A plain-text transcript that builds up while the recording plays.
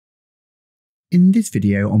In this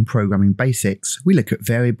video on programming basics, we look at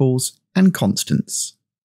variables and constants.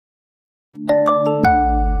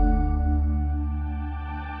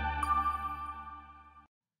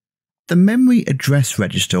 The memory address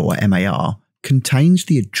register, or MAR, contains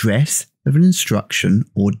the address of an instruction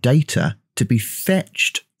or data to be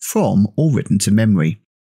fetched from or written to memory.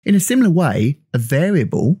 In a similar way, a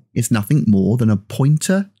variable is nothing more than a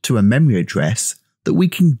pointer to a memory address that we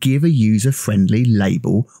can give a user-friendly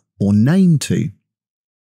label or name to.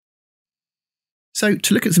 So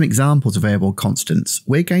to look at some examples of variable constants,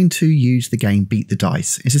 we're going to use the game Beat the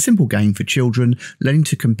Dice. It's a simple game for children learning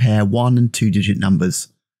to compare 1- and 2-digit numbers.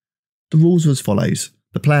 The rules are as follows.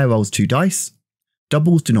 The player rolls 2 dice,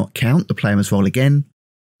 doubles do not count, the player must roll again,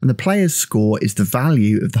 and the player's score is the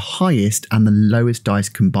value of the highest and the lowest dice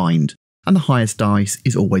combined, and the highest dice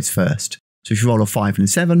is always first. So if you roll a 5 and a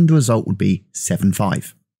 7, the result would be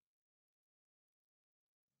 7-5.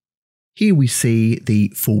 Here we see the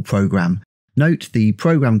full program. Note the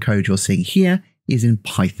program code you're seeing here is in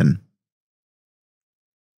Python.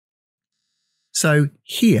 So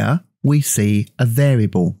here we see a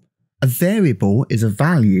variable. A variable is a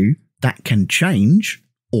value that can change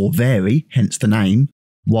or vary, hence the name,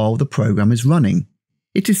 while the program is running.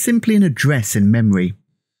 It is simply an address in memory.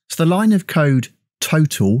 So the line of code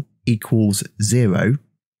total equals 0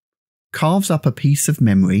 carves up a piece of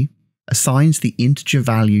memory, assigns the integer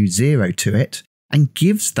value 0 to it, and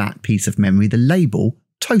gives that piece of memory the label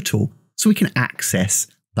total so we can access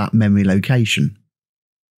that memory location.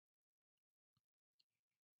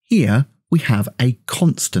 Here we have a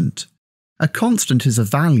constant. A constant is a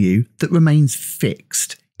value that remains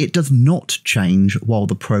fixed. It does not change while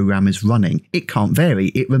the program is running. It can't vary,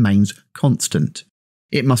 it remains constant.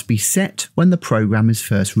 It must be set when the program is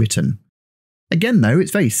first written. Again though,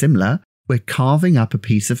 it's very similar. We're carving up a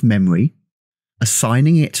piece of memory,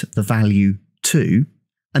 assigning it the value 2,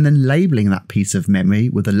 and then labeling that piece of memory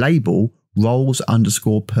with a label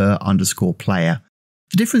roles_per_player.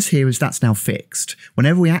 The difference here is that's now fixed.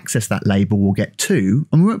 Whenever we access that label, we'll get 2,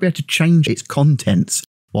 and we won't be able to change its contents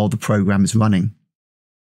while the program is running.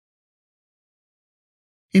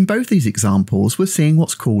 In both these examples, we're seeing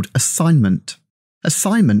what's called assignment.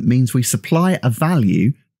 Assignment means we supply a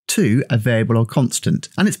value to a variable or constant,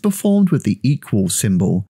 and it's performed with the equal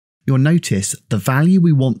symbol. You'll notice the value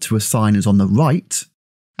we want to assign is on the right,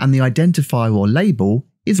 and the identifier or label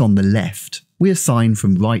is on the left. We assign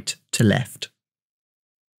from right to left.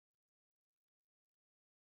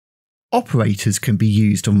 Operators can be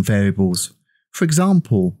used on variables. For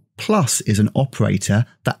example, plus is an operator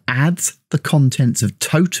that adds the contents of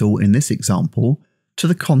total in this example to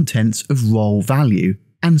the contents of roll value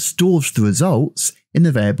and stores the results in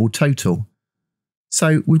the variable total.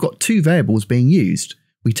 So we've got 2 variables being used.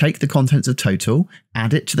 We take the contents of total,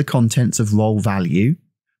 add it to the contents of roll value,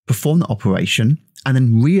 perform the operation, and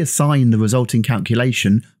then reassign the resulting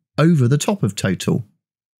calculation over the top of total.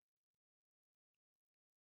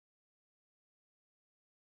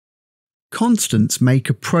 Constants make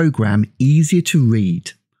a program easier to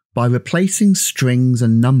read by replacing strings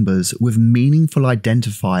and numbers with meaningful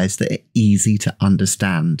identifiers that are easy to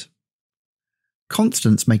understand.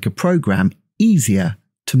 Constants make a program easier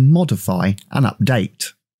to modify and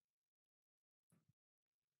update.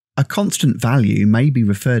 A constant value may be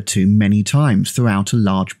referred to many times throughout a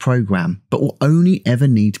large program, but will only ever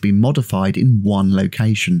need to be modified in one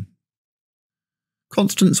location.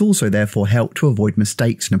 Constants also therefore help to avoid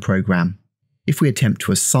mistakes in a program. If we attempt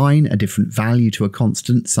to assign a different value to a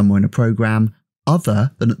constant somewhere in a program,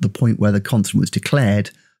 other than at the point where the constant was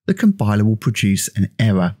declared, the compiler will produce an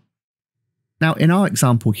error. Now in our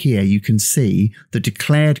example here, you can see the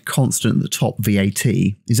declared constant at the top, VAT,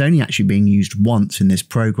 is only actually being used once in this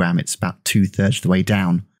program. It's about 2/3 of the way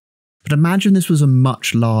down. But imagine this was a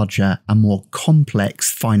much larger and more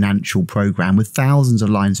complex financial program with thousands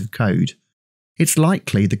of lines of code. It's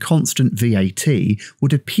likely the constant VAT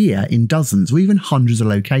would appear in dozens or even hundreds of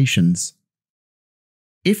locations.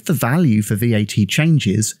 If the value for VAT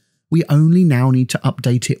changes, we only now need to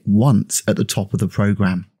update it once at the top of the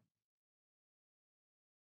program.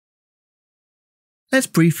 Let's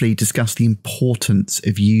briefly discuss the importance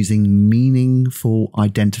of using meaningful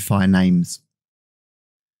identifier names.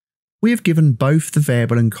 We have given both the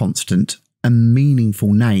variable and constant a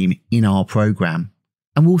meaningful name in our program,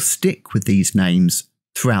 and we'll stick with these names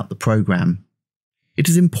throughout the program. It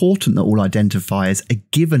is important that all identifiers are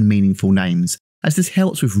given meaningful names, as this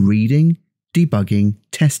helps with reading, debugging,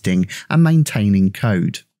 testing, and maintaining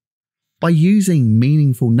code. By using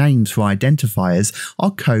meaningful names for identifiers,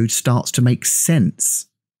 our code starts to make sense.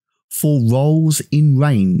 For roles in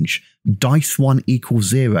range, dice1 equals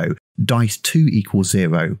 0, dice2 equals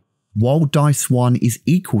 0, while dice1 is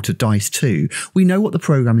equal to dice2, we know what the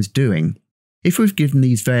program is doing. If we've given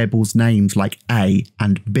these variables names like A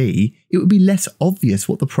and B, it would be less obvious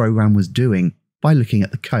what the program was doing by looking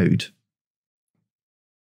at the code.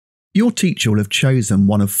 Your teacher will have chosen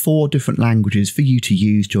one of 4 different languages for you to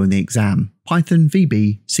use during the exam: Python,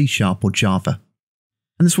 VB, C# or Java.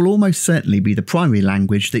 And this will almost certainly be the primary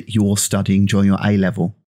language that you're studying during your A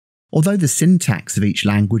level. Although the syntax of each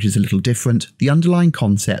language is a little different, the underlying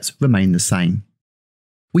concepts remain the same.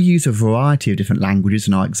 We use a variety of different languages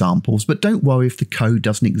in our examples, but don't worry if the code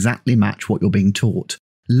doesn't exactly match what you're being taught.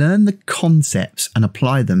 Learn the concepts and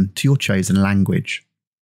apply them to your chosen language.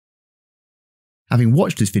 Having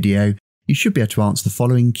watched this video, you should be able to answer the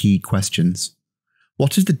following key questions.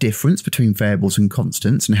 What is the difference between variables and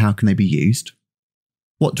constants and how can they be used?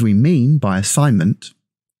 What do we mean by assignment?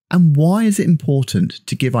 And why is it important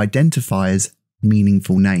to give identifiers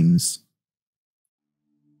meaningful names?